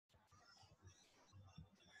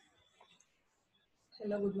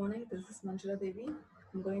Hello, good morning. This is Manjuladevi.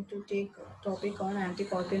 I'm going to take topic on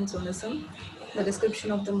Antiparkinsonism. The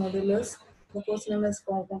description of the module is the first name is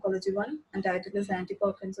Pharmacology 1 and title is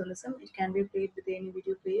Antiparkinsonism. It can be played with any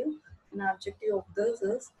video player. And the objective of this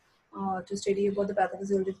is to study about the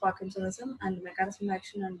pathophysiology of Parkinsonism and mechanism of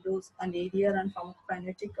action and dose and ADR and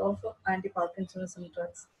pharmacokinetic of anti-Parkinsonism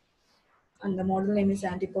drugs. And the model name is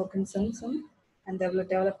Antiparkinsonism. And the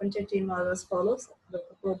development team are as follows. The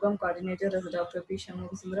program coordinator is Dr. P.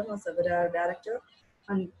 Shanmugasundaram as our director,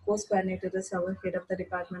 and course coordinator is our head of the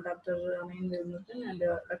department, Dr. Ramin Vilmurugan, and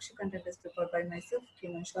lecture content is prepared by myself, K.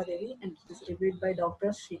 Manjuladevi, and it is reviewed by Dr.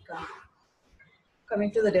 Shrikant. Coming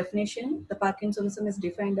to the definition, the Parkinsonism is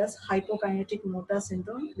defined as hypokinetic motor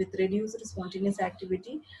syndrome with reduced spontaneous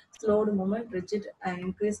activity, slowed movement, rigid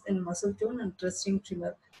increase in muscle tone, and resting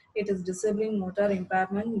tremor. It is disabling motor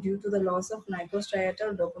impairment due to the loss of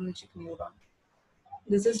nigrostriatal dopaminergic neuron.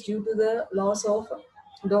 This is due to the loss of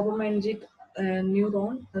dopaminergic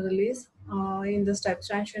neuron release in the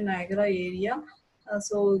substantia nigra area.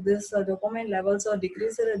 So this dopamine levels are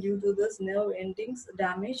decreased due to this nerve endings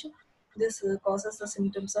damage. This causes the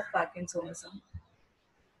symptoms of Parkinsonism.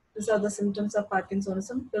 These are the symptoms of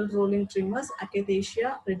Parkinsonism: pill rolling tremors,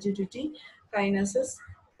 akathisia, rigidity, kinesis,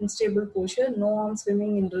 unstable posture, no arm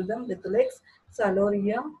swimming in rhythm with legs,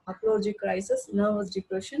 saloria, aplogic crisis, nervous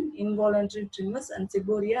depression, involuntary tremors, and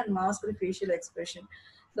seborrhea and masked facial expression.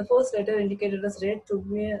 The first letter indicated as red to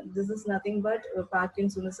me, this is nothing but a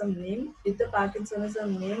Parkinsonism name. With the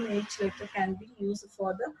Parkinsonism name, each letter can be used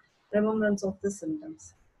for the remembrance of the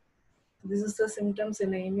symptoms. This is the symptoms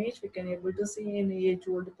in the image we can able to see in an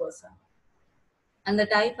age-old person. And the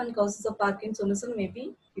type and causes of Parkinsonism may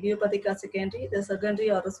be idiopathic or secondary. The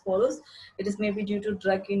secondary are as follows. It is maybe due to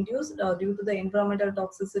drug induced or due to the environmental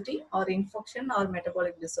toxicity or infection or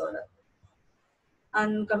metabolic disorder.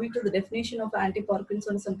 And coming to the definition of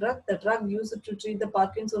anti-Parkinsonism drug, the drug used to treat the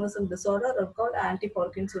Parkinsonism disorder are called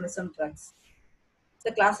anti-Parkinsonism drugs.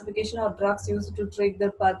 The classification of drugs used to treat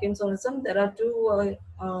the Parkinsonism, there are two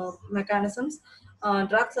mechanisms.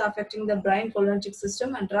 Drugs affecting the brain cholinergic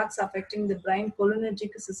system and drugs affecting the brain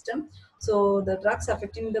cholinergic system. So the drugs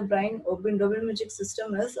affecting the brain dopaminergic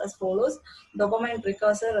system is as follows. Dopamine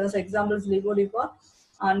precursor as examples levodopa,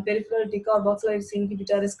 and peripheral decarboxylase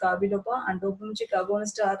inhibitor is carbidopa, and dopaminergic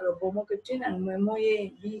agonist are bromocriptine, and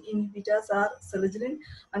MOA B inhibitors are selegiline,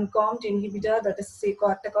 and COMT inhibitor, that is say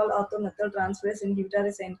cortical orthomethyl transferase inhibitor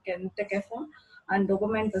is entacapone, and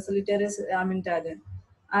dopamine facilitator is amantadine.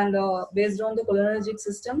 And based on the cholinergic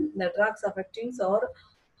system, the drugs affecting are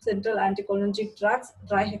central anticholinergic drugs,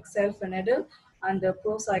 trihexylphenidal, and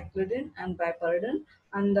procyclidine and piperidine,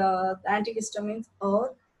 and antihistamines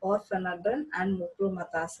are orphanadrine and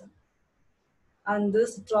mopromethazine. And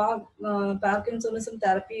this drug, Parkinsonism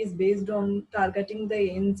therapy, is based on targeting the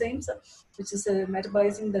enzymes, which is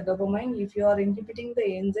metabolizing the dopamine. If you are inhibiting the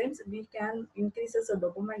enzymes, we can increase the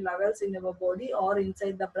dopamine levels in our body or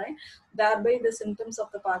inside the brain. Thereby, the symptoms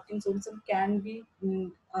of the Parkinsonism can be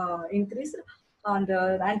increased, and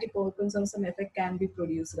anti-Parkinsonism effect can be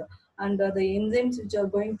produced. And the enzymes which are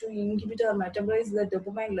going to inhibit or metabolize the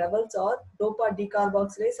dopamine levels are dopa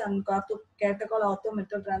decarboxylase and catechol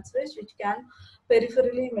orthomethyl transferase, which can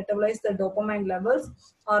peripherally metabolize the dopamine levels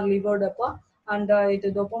or levodopa. And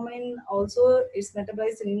dopamine also is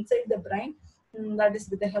metabolized inside the brain. That is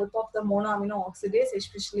with the help of the monoamino oxidase,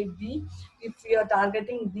 especially B. If we are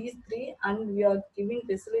targeting these three and we are giving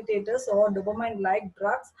facilitators or dopamine-like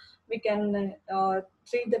drugs, we can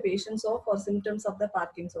treat the patients of or symptoms of the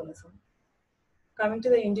Parkinsonism. Coming to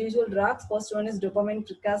the individual drugs, first one is dopamine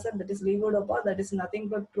precursor, that is levodopa, that is nothing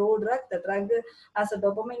but pro-drug. The drug, as a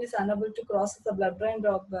dopamine is unable to cross the blood-brain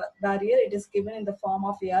barrier, it is given in the form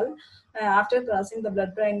of L. After crossing the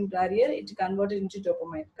blood-brain barrier, it converted into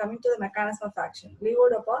dopamine. Coming to the mechanism of action,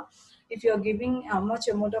 levodopa, if you are giving how much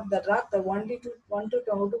amount of the drug, the 1 to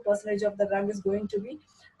 2% of the drug is going to be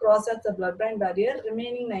crossed at the blood-brain barrier.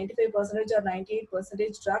 Remaining 95% or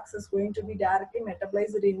 98% drugs is going to be directly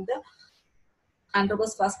metabolized in the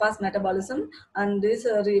undergoes fast metabolism, and this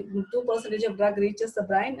 2% of drug reaches the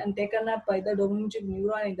brain and taken up by the dopaminergic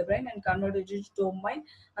neuron in the brain and converted to dopamine,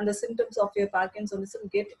 and the symptoms of your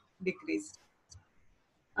Parkinsonism get decreased.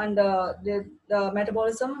 And the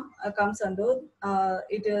metabolism comes under,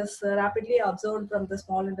 it is rapidly absorbed from the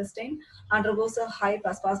small intestine, undergoes a high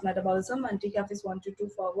fast metabolism, and TCAF is 1 to 2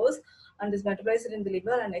 hours, and is metabolized in the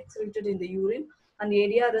liver and excreted in the urine. And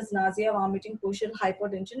ADR is nausea, vomiting, postural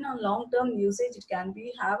hypotension. On long-term usage, it can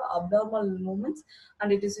be have abnormal movements,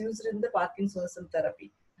 and it is used in the Parkinsonism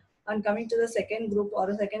therapy. And coming to the second group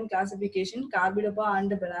or second classification, carbidopa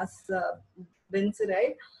and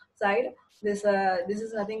benzyride side. This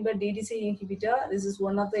is nothing but DDC inhibitor. This is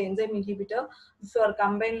one of the enzyme inhibitor. If you are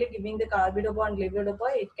combinedly giving the carbidopa and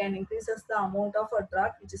levodopa, it can increases the amount of a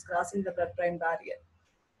drug which is crossing the blood-brain barrier.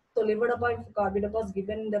 So levodopa and carbidopa is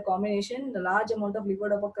given in the combination. The large amount of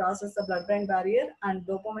levodopa crosses the blood-brain barrier and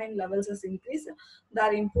dopamine levels is increased.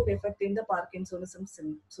 That input effect in the Parkinsonism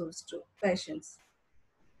patients.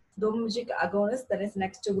 Dopaminergic agonist, that is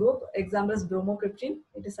next group. Example is bromocriptine.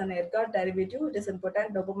 It is an ERGA derivative. It is a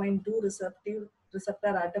potent dopamine 2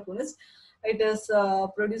 receptor antagonist. It is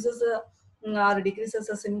produces or decreases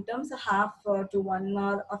the symptoms half to 1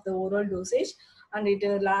 hour of the oral dosage, and it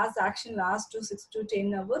lasts to 6 to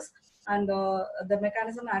 10 hours. And the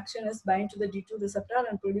mechanism action is bind to the D2 receptor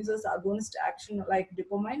and produces agonist action like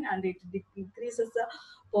dopamine, and it increases the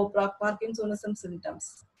Parkinsonism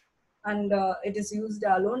symptoms. And it is used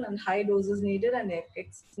alone, and high doses needed, and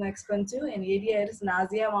expensive. And ADR is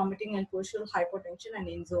nausea, vomiting, and partial hypotension and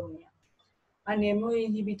insomnia. And MO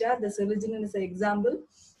inhibitor, the serotonin is an example.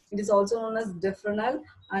 It is also known as defrenal,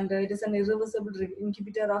 and it is an irreversible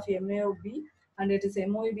inhibitor of MAOB. And it is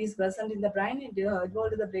MOB is present in the brain. It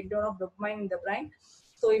involves the breakdown of dopamine in the brain.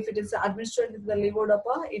 So if it is administered with the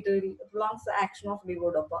levodopa, it prolongs the action of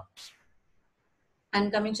levodopa. And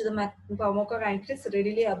coming to the pharmacokinetics,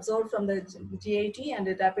 readily absorbed from the GIT and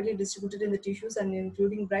rapidly distributed in the tissues and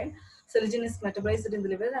including brain. Serotonin is metabolized in the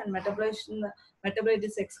liver, and metabolite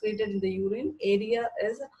is excreted in the urine. Area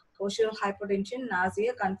is partial hypotension,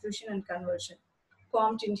 nausea, confusion, and conversion.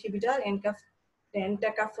 COMT inhibitor,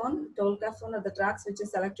 entacapone, tolcapone are the drugs which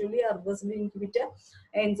is selectively or reversibly inhibitor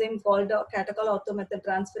enzyme called catechol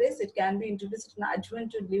orthomethyltransferase. It can be introduced in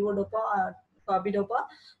adjuvant to levodopa, carbidopa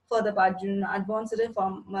for the advanced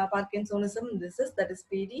form Parkinsonism disease, that is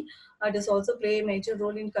PD. It does also play a major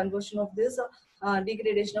role in conversion of this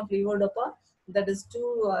degradation of levodopa, that is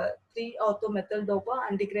to 3-orthomethyl-dopa,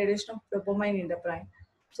 and degradation of dopamine in the brain.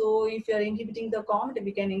 So if you are inhibiting the COMT,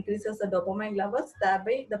 we can increase the dopamine levels.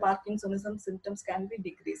 Thereby, the Parkinsonism symptoms can be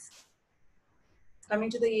decreased. Coming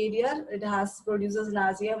to the ADR, it has produces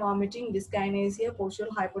nausea, vomiting, dyskinesia, partial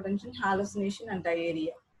hypotension, hallucination, and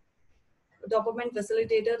diarrhea. Dopamine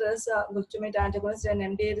facilitator is glutamate antagonist and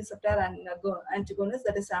MDA receptor antagonist,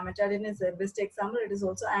 that is amantadine is the best example. It is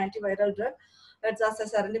also antiviral drug. It's as a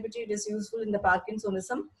serendipity, it is useful in the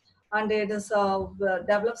Parkinsonism, and it is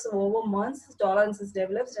develops over months. Tolerance is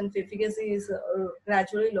developed and efficacy is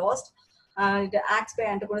gradually lost. It acts by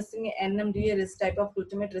antagonisting NMDA type of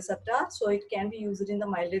glutamate receptor, so it can be used in the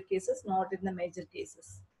milder cases, not in the major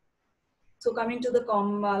cases. So coming to the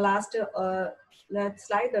last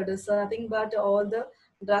slide, that is nothing but all the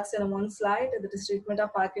drugs in one slide. That is treatment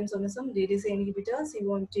of Parkinsonism, DDC inhibitor,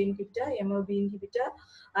 C1 inhibitor, MOB inhibitor,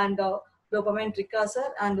 and dopamine precursor,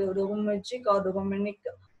 and dopaminergic or dopaminic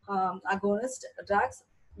agonist drugs,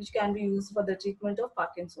 which can be used for the treatment of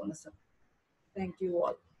Parkinsonism. Thank you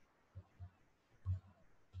all.